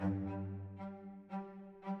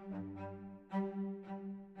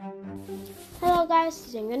guys,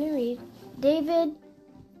 today I'm going to read David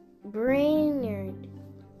Brainerd,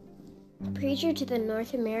 Preacher to the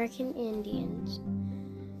North American Indians.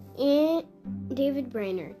 David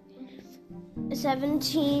Brainerd,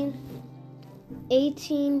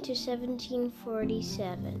 1718 to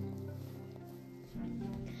 1747.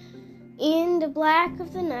 In the black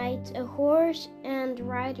of the night, a horse and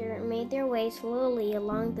rider made their way slowly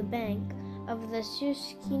along the bank of the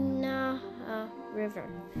Susquehanna River.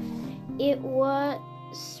 It was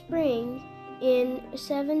spring in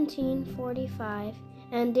 1745,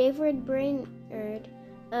 and David Brainerd,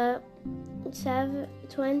 a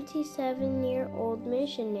 27-year-old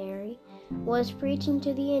missionary, was preaching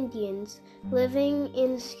to the Indians living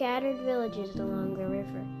in scattered villages along the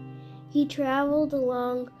river. He traveled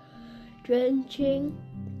along drenching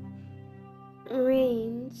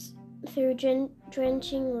rains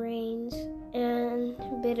and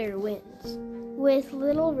bitter winds. With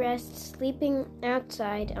little rest, sleeping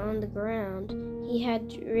outside on the ground, he had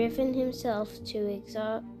driven himself to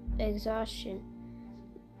exhaustion.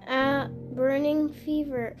 A burning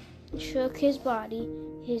fever shook his body.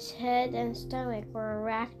 His head and stomach were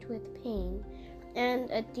racked with pain, and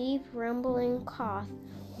a deep rumbling cough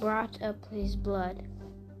brought up his blood.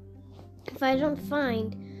 If I don't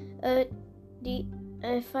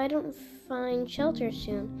find shelter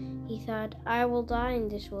soon, he thought, I will die in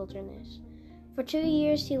this wilderness. For 2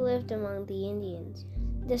 years he lived among the Indians.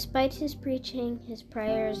 Despite his preaching, his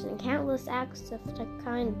prayers, and countless acts of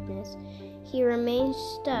kindness, he remained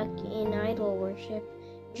stuck in idol worship,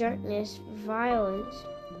 drunkenness, violence,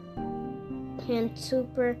 and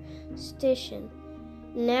superstition.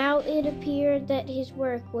 Now it appeared that his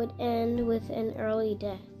work would end with an early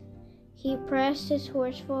death. He pressed his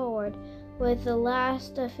horse forward with the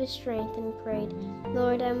last of his strength and prayed,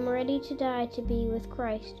 Lord, I'm ready to die to be with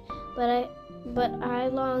Christ, but I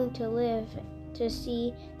long to live to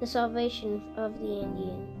see the salvation of the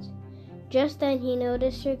Indians. Just then he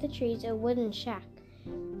noticed through the trees a wooden shack.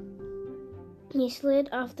 He slid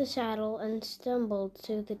off the saddle and stumbled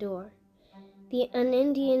to the door. An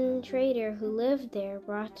Indian trader who lived there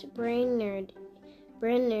brought Brainerd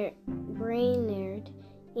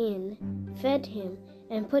in, fed him,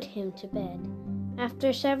 and put him to bed.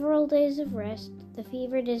 After several days of rest, the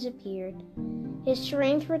fever disappeared. His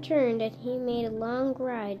strength returned, and he made a long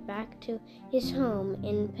ride back to his home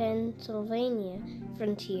in Pennsylvania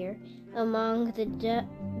frontier among the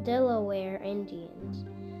Delaware Indians.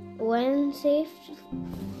 When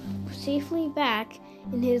safely back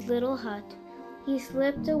in his little hut, he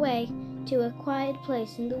slipped away to a quiet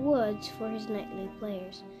place in the woods for his nightly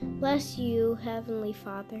prayers. Bless you, Heavenly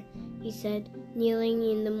Father, he said, kneeling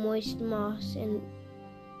in the moist moss and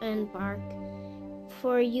bark,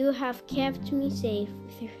 for you have kept me safe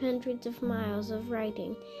through hundreds of miles of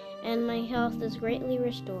riding, and my health is greatly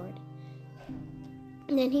restored.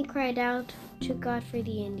 Then he cried out to God for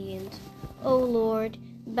the Indians, O Lord,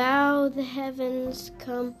 bow the heavens,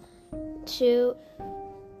 come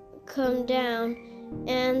down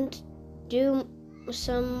and do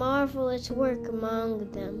some marvelous work among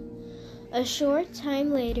them. A short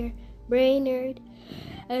time later, Brainerd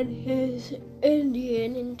and his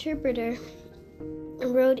Indian interpreter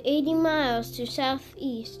rode 80 miles to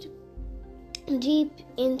southeast, deep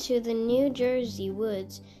into the New Jersey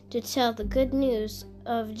woods, to tell the good news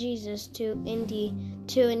of Jesus to an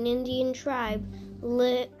Indian tribe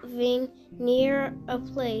living near a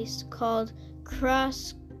place called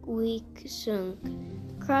Crossweek-Sunk.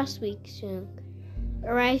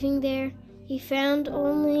 Arriving there, he found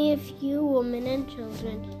only a few women and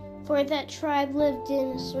children, for that tribe lived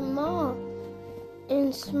in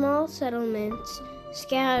small settlements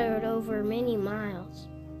scattered over many miles.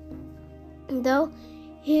 Though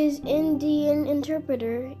his Indian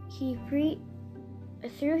interpreter, he preached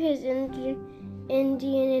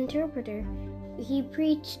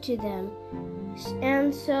to them,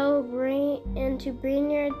 and to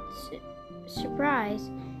Brainerd's surprise,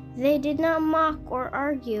 they did not mock or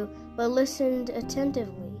argue, but listened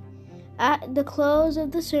attentively. At the close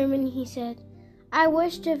of the sermon, he said, I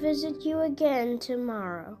wish to visit you again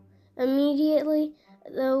tomorrow. Immediately,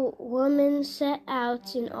 the women set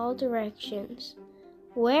out in all directions.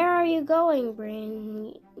 Where are you going?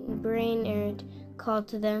 Brainerd called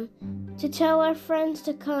to them. To tell our friends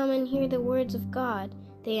to come and hear the words of God,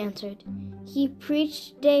 they answered. He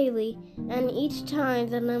preached daily, and each time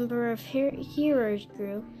the number of hearers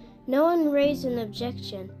grew. No one raised an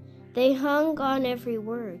objection. They hung on every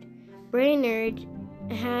word. Brainerd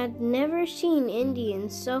had never seen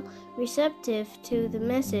Indians so receptive to the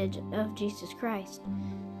message of Jesus Christ.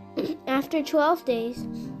 After 12 days,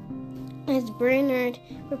 As Brainerd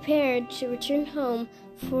prepared to return home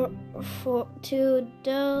to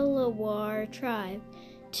Delaware tribe,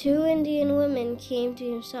 2 Indian women came to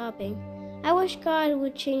him sobbing. "I wish God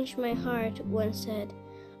would change my heart," one said.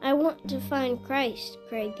 "I want to find Christ,"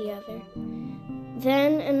 cried the other.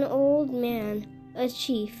 Then an old man, a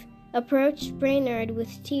chief, approached Brainerd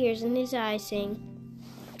with tears in his eyes, saying,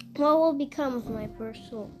 "What will become of my poor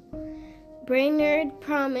soul?" Brainerd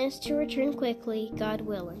promised to return quickly, God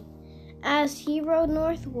willing. As he rode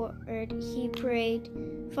northward, he prayed,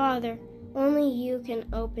 "Father, only you can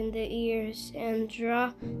open the ears and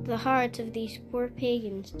draw the hearts of these poor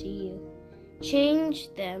pagans to you.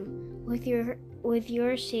 Change them with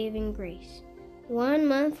your saving grace." 1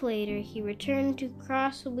 month later, he returned to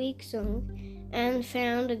Crossweeksung and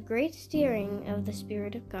found a great stirring of the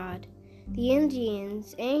Spirit of God. The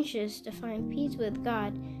Indians, anxious to find peace with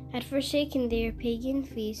God, had forsaken their pagan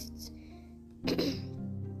feasts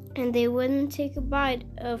and they wouldn't take a bite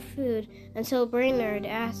of food until Brainerd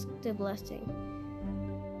asked a blessing.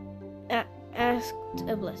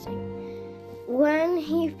 When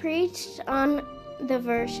he preached on the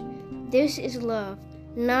verse, "This is love,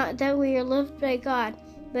 not that we are loved by God,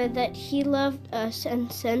 but that He loved us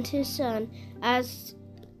and sent His Son as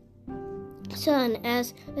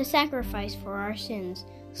a sacrifice for our sins,"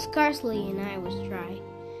 scarcely an eye was dry.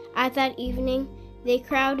 At that evening, they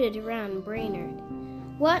crowded around Brainerd.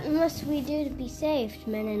 "What must we do to be saved?"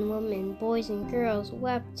 Men and women, boys and girls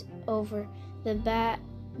wept over the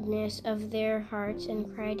badness of their hearts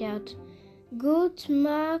and cried out, "Gut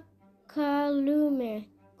makalume,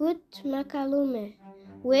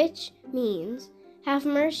 which means, "Have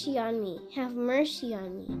mercy on me, have mercy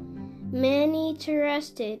on me." Many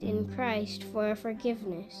trusted in Christ for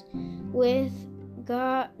forgiveness. With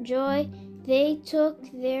joy, they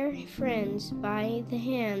took their friends by the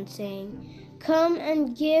hand, saying, "Come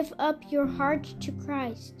and give up your heart to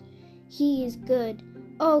Christ. He is good.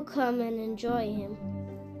 Oh, come and enjoy Him."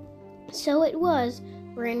 So it was,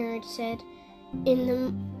 Brainerd said, in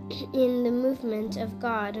the movement of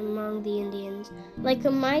God among the Indians, like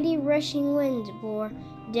a mighty rushing wind bore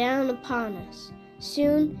down upon us.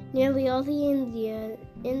 Soon, nearly all the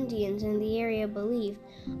Indians in the area believed,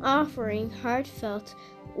 offering heartfelt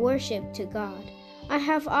worship to God. "I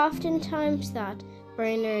have oftentimes thought,"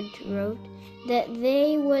 Brainerd wrote, "that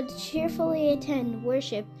they would cheerfully attend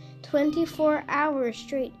worship 24 hours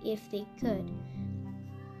straight if they could.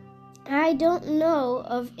 I don't know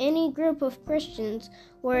of any group of Christians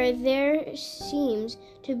where there seems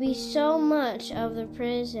to be so much of the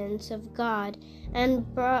presence of God and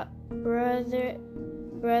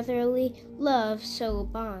brotherly love so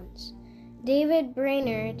bonds." David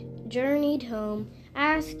Brainerd journeyed home,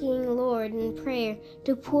 asking Lord in prayer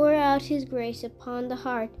to pour out His grace upon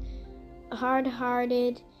the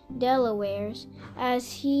hard-hearted Delawares,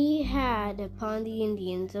 as He had upon the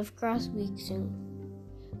Indians of Crossweeksung.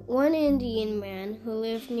 One Indian man who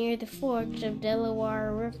lived near the forks of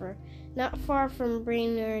Delaware River, not far from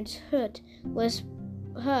Brainerd's hut, was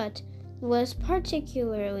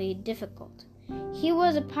particularly difficult. He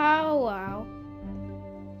was a powwow,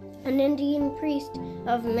 an Indian priest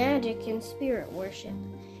of magic and spirit worship.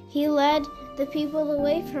 He led the people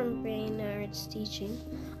away from Brainerd's teaching.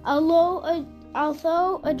 Although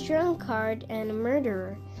a drunkard and a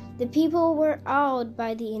murderer, the people were awed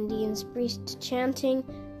by the Indian priest chanting,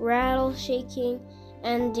 rattle shaking,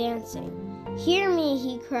 and dancing. "Hear me,"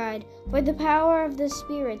 he cried, "for the power of the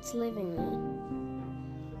spirits live in me."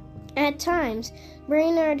 At times,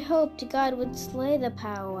 Brainerd hoped God would slay the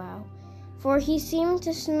powwow, for he seemed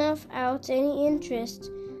to snuff out any interest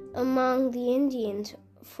among the Indians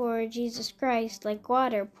for Jesus Christ like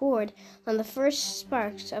water poured on the first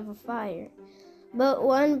sparks of a fire. But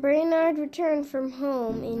when Brainerd returned from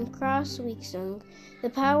home in Crossweeksung, the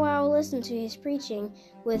powwow listened to his preaching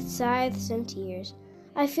with sighs and tears.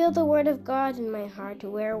 "I feel the word of God in my heart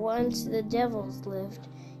where once the devils lived,"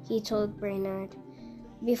 he told Brainerd.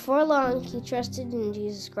 Before long, he trusted in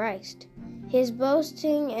Jesus Christ. His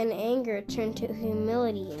boasting and anger turned to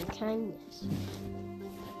humility and kindness.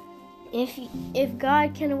 If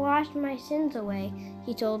God can wash my sins away,"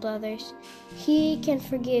 he told others, "He can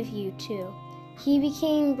forgive you too." He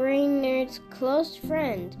became Brainerd's close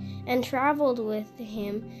friend and traveled with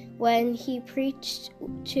him when he preached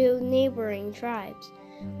to neighboring tribes.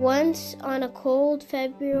 Once on a cold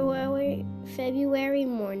February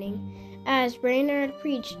morning, as Brainerd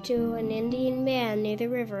preached to an Indian man near the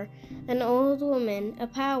river, an old woman, a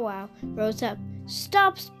powwow, rose up.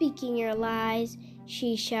 "Stop speaking your lies,"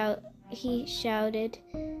 he shouted,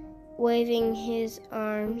 waving his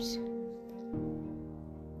arms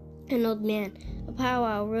An old man, a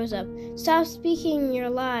powwow, rose up. "Stop speaking your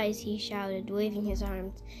lies," he shouted, waving his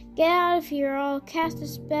arms. "Get out of here, or I'll cast a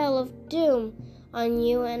spell of doom on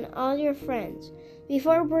you and all your friends."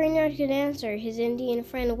 Before Brainerd could answer, his Indian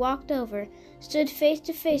friend walked over, stood face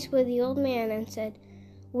to face with the old man, and said,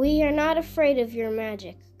 "We are not afraid of your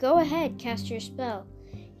magic. Go ahead, cast your spell.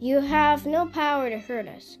 You have no power to hurt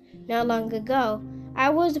us. Not long ago,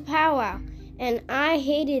 I was a powwow, and I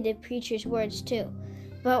hated a preacher's words too.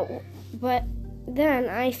 But then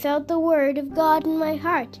I felt the word of God in my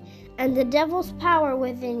heart, and the devil's power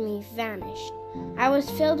within me vanished. I was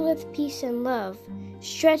filled with peace and love."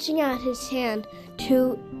 Stretching out his hand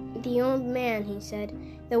to the old man, he said,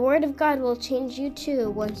 "The word of God will change you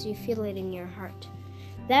too once you feel it in your heart."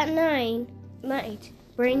 That night,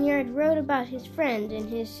 Brainerd wrote about his friend in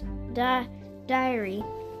his diary.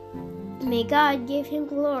 May God give him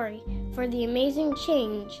glory for the amazing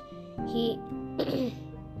change he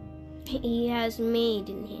he has made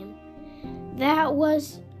in him. That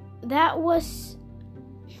was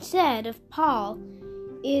said of Paul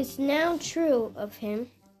is now true of him.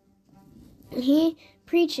 He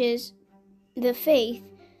preaches the faith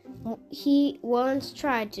he once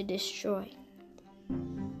tried to destroy.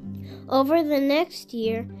 Over the next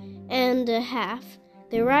year and a half,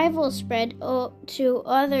 the rivals spread to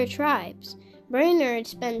other tribes. Brainerd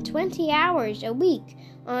spent 20 hours a week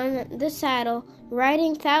on the saddle,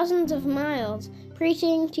 riding thousands of miles,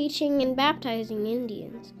 preaching, teaching, and baptizing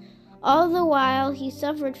Indians. All the while, he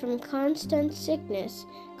suffered from constant sickness,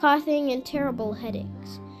 coughing, and terrible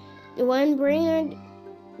headaches. When Brainerd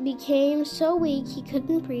became so weak he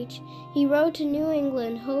couldn't preach, he rode to New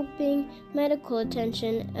England, hoping medical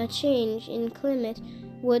attention, a change in climate,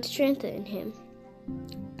 would strengthen him.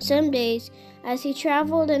 Some days, as he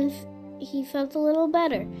traveled, he felt a little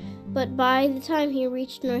better, but by the time he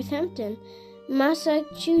reached Northampton,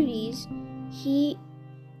 Massachusetts,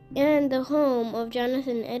 and the home of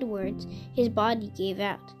Jonathan Edwards, his body gave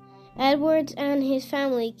out. Edwards and his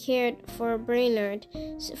family cared for Brainerd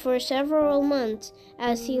for several months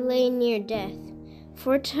as he lay near death.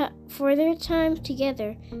 For their time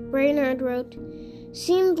together, Brainerd wrote,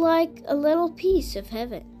 "Seemed like a little piece of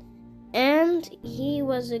heaven, and he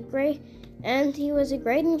was a great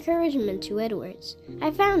encouragement to Edwards.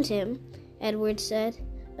 I found him," Edwards said,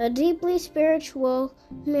 "a deeply spiritual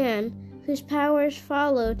man whose powers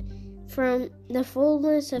followed from the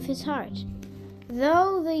fullness of his heart."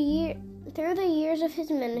 Through the years of his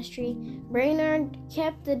ministry, Brainerd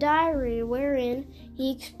kept the diary wherein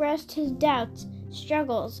he expressed his doubts,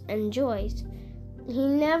 struggles, and joys. He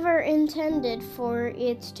never intended for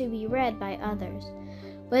it to be read by others,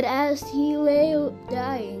 but as he lay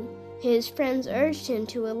dying, his friends urged him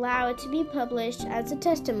to allow it to be published as a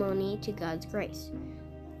testimony to God's grace.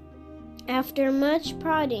 After much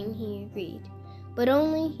prodding, he agreed, but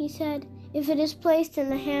only, he said, if it is placed in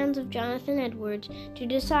the hands of Jonathan Edwards to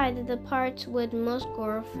decide that the parts would most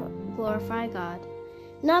glorify God.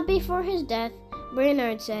 Not before his death,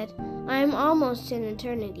 Brainerd said, "I am almost in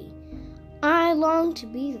eternity. I long to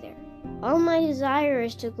be there. All my desire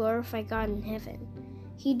is to glorify God in heaven."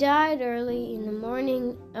 He died early in the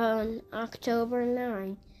morning on October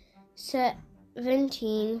 9,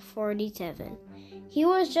 1747. He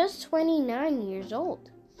was just 29 years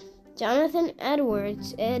old. Jonathan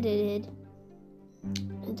Edwards edited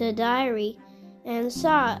the diary and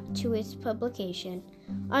saw to its publication.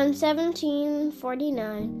 On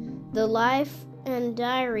 1749, the life and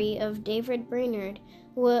diary of David Brainerd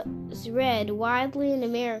was read widely in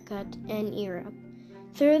America and Europe.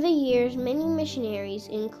 Through the years, many missionaries,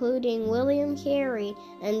 including William Carey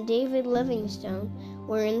and David Livingstone,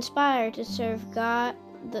 were inspired to serve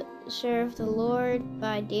the Lord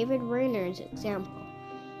by David Brainerd's example.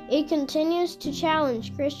 It continues to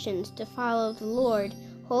challenge Christians to follow the Lord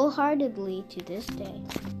wholeheartedly to this day.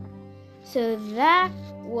 So that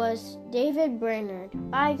was David Brainerd.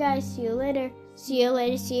 Bye guys, see you later. See you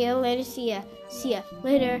later, see you later, see ya. See ya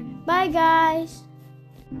later. Bye guys.